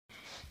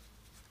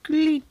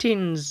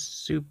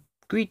Greetings,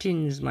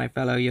 my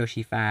fellow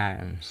Yoshi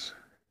fans.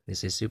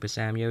 This is Super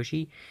Sam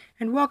Yoshi,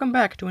 and welcome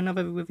back to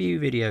another review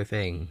video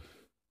thing.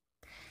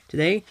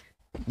 Today,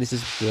 this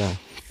is the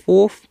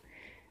 4th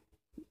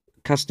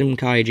custom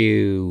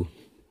kaiju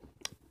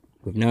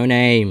with no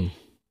name.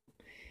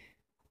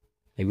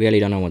 I really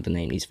don't know what to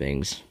name these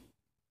things.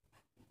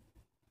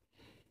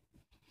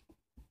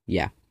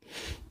 Yeah.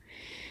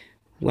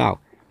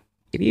 Well,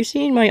 if you've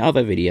seen my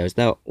other videos,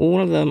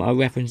 all of them are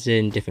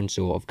referencing different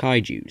sort of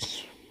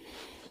kaijus.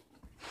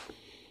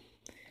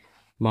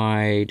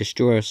 My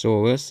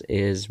Destroyosaurus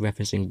is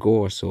referencing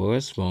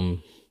Gorosaurus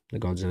from the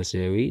Godzilla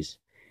series.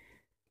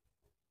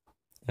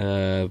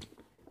 My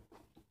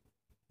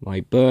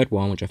bird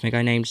one, which I think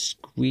I named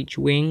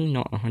Screechwing,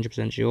 not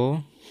 100%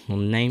 sure on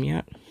the name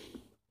yet.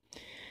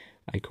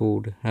 I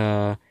called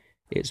her,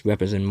 it's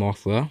representing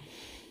Mothra.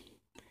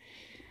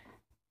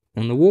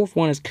 And the wolf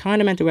one is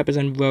kind of meant to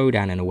represent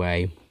Rodan in a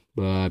way,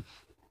 but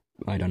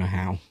I don't know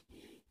how.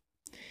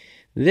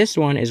 This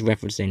one is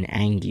referencing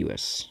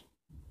Anguirus.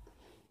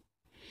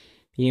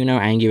 You know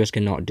Anguirus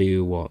cannot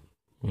do what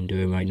I'm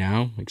doing right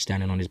now, like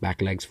standing on his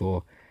back legs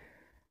for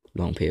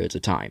long periods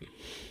of time.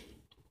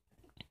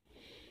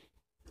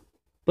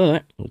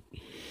 But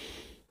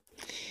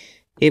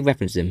it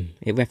references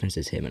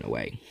him in a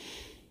way.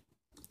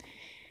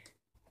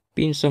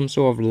 Being some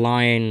sort of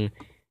lion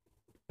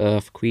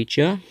earth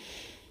creature,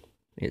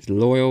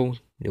 it'll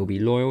be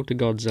loyal to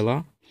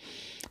Godzilla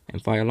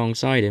and fight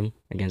alongside him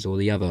against all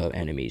the other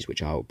enemies,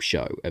 which I'll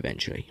show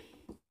eventually.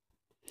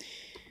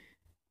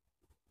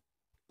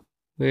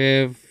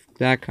 With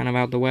that kind of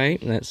out the way,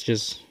 let's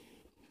just...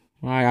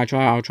 I'll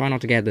try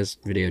not to get this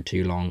video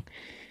too long.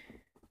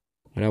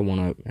 I don't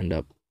want to end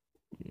up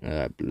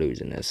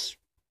losing this,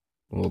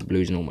 or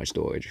losing all my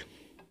storage.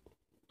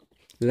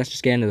 So let's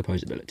just get into the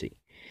posability.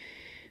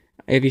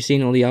 If you've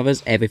seen all the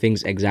others,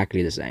 everything's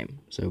exactly the same.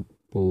 So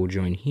ball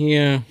joint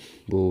here,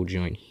 ball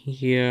joint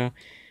here,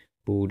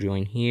 ball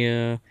joint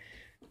here,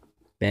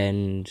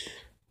 bend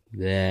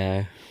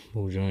there,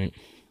 ball joint,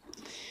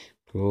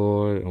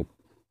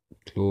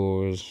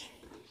 claws,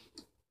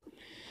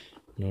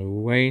 no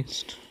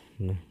waist,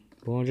 no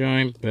ball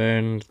joint,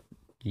 bend,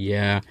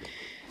 yeah,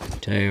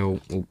 tail,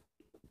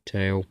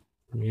 tail,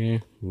 yeah,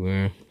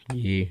 where,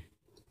 yeah,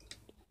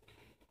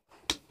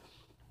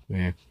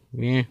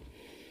 yeah.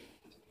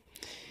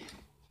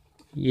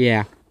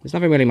 Yeah, there's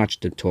nothing really much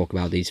to talk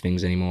about these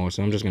things anymore,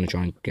 so I'm just going to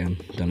try and get them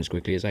done as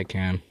quickly as I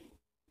can.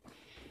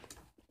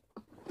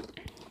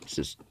 Let's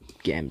just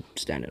get him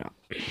standing up.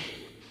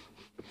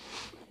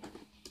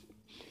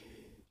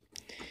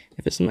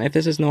 If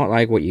this is not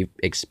like what you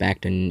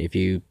expect, and if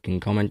you can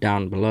comment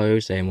down below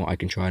saying what I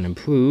can try and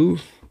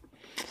improve,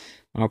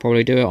 I'll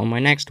probably do it on my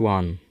next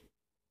one.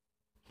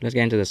 Let's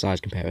get into the size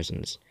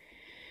comparisons.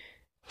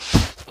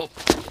 Oh.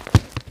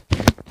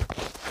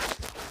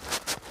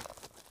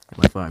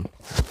 My phone.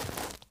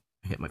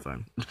 I hit my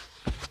phone.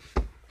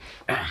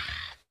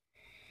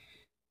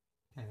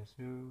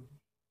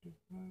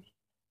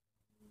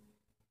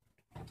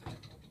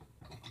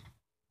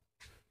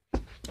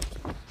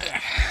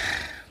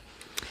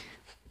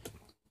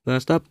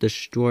 First up,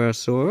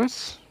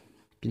 Destroyosaurus.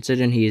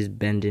 Considering he is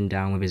bending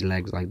down with his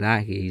legs like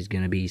that, he's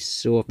going to be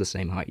sort of the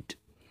same height.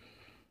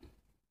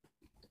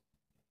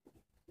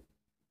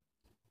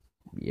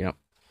 Yep.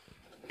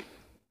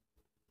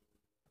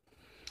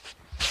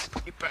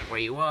 Get back where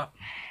you are.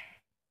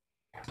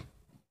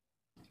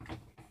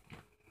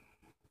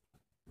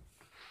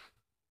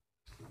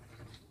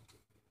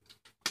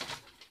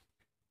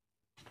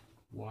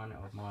 One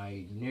of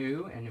my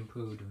new and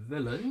improved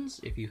villains,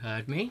 if you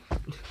heard me.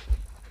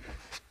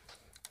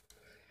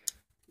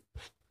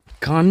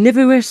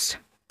 Carnivorous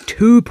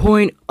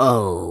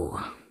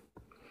 2.0.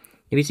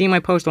 If you see my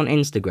post on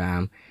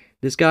Instagram,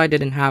 this guy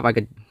didn't have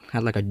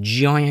had like a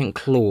giant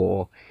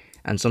claw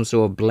and some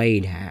sort of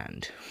blade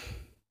hand.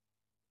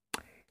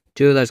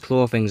 Two of those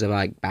claw things are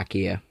like back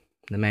here.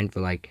 They're meant for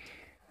like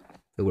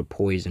filled with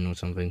poison or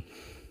something.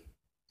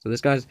 So this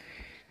guy's,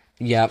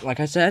 yeah, like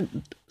I said,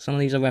 some of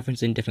these are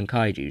referencing different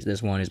kaijus.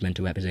 This one is meant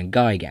to represent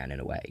Gigan in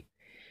a way,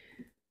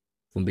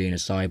 from being a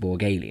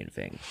cyborg alien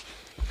thing.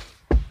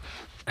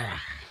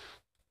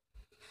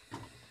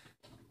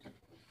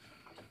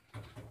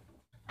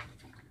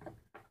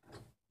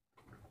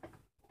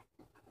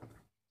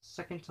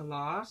 Second to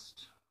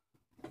last,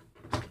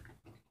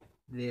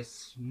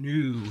 this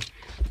new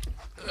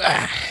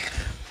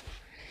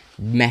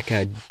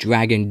mecha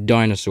dragon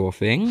dinosaur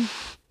thing,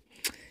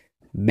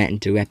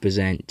 meant to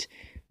represent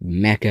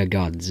Mecha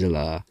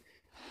Godzilla,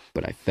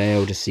 but I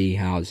fail to see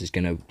how this is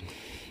gonna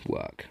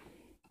work.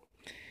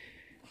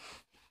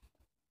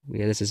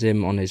 Yeah, this is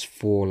him on his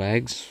 4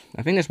 legs.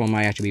 I think this one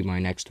might actually be my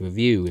next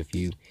review if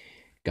you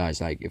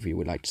guys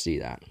would like to see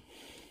that.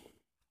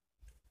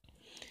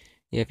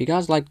 Yeah, if you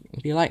guys like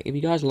the,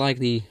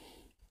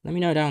 let me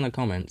know down in the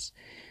comments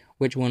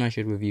which one I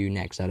should review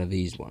next out of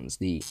these ones.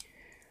 The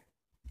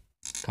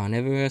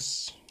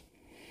Carnivorous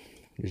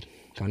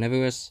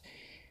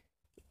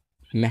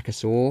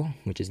Mechasaur,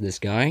 which is this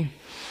guy,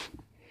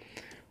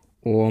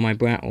 or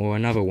or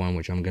another one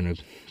which I'm gonna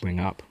bring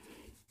up.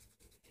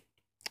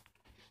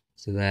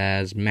 So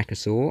there's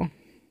Mechasaur.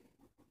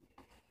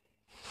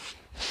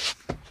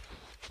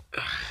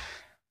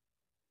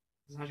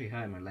 It's actually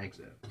hurting my legs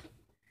though,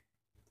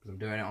 because I'm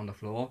doing it on the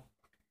floor,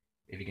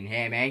 if you can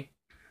hear me.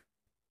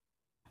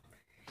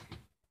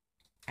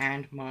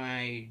 And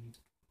my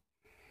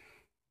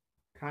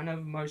kind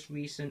of most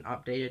recent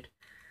updated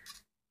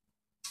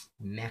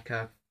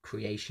mecha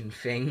creation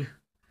thing.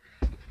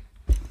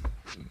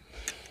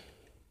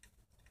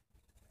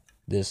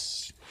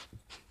 This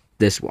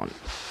one.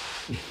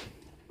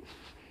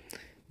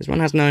 This one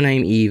has no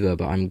name either,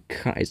 but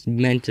it's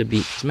meant to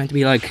be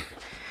like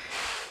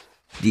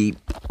the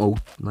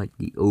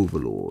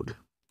Overlord.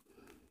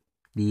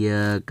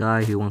 The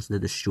guy who wants to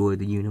destroy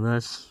the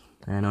universe,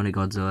 and only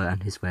Godzilla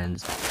and his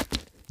friends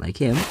like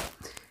him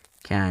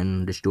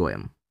can destroy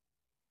him.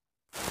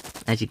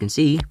 As you can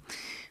see,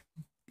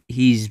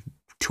 he's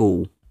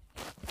tall.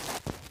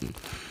 Yeah,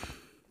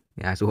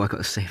 that's all I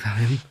gotta say about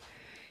him.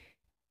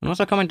 And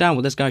also comment down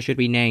what this guy should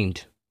be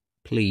named,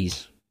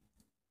 please.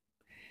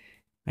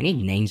 I need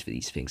names for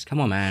these things. Come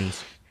on, man.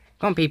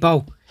 Come on,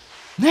 people.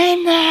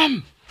 Name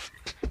them!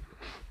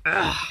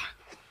 Ugh.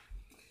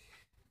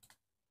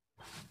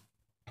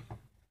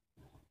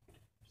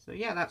 So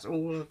yeah, that's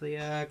all of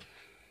the,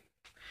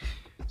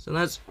 So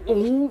that's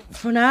all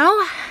for now.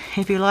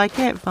 If you like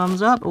it,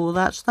 thumbs up, all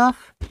that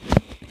stuff.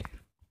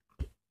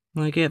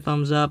 Like it,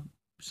 thumbs up,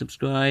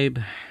 subscribe.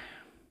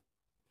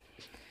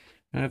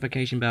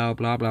 Notification bell,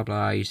 blah blah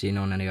blah, you've seen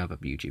on any other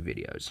YouTube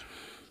videos.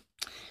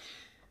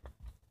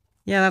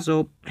 Yeah, that's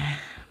all.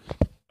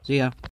 See ya.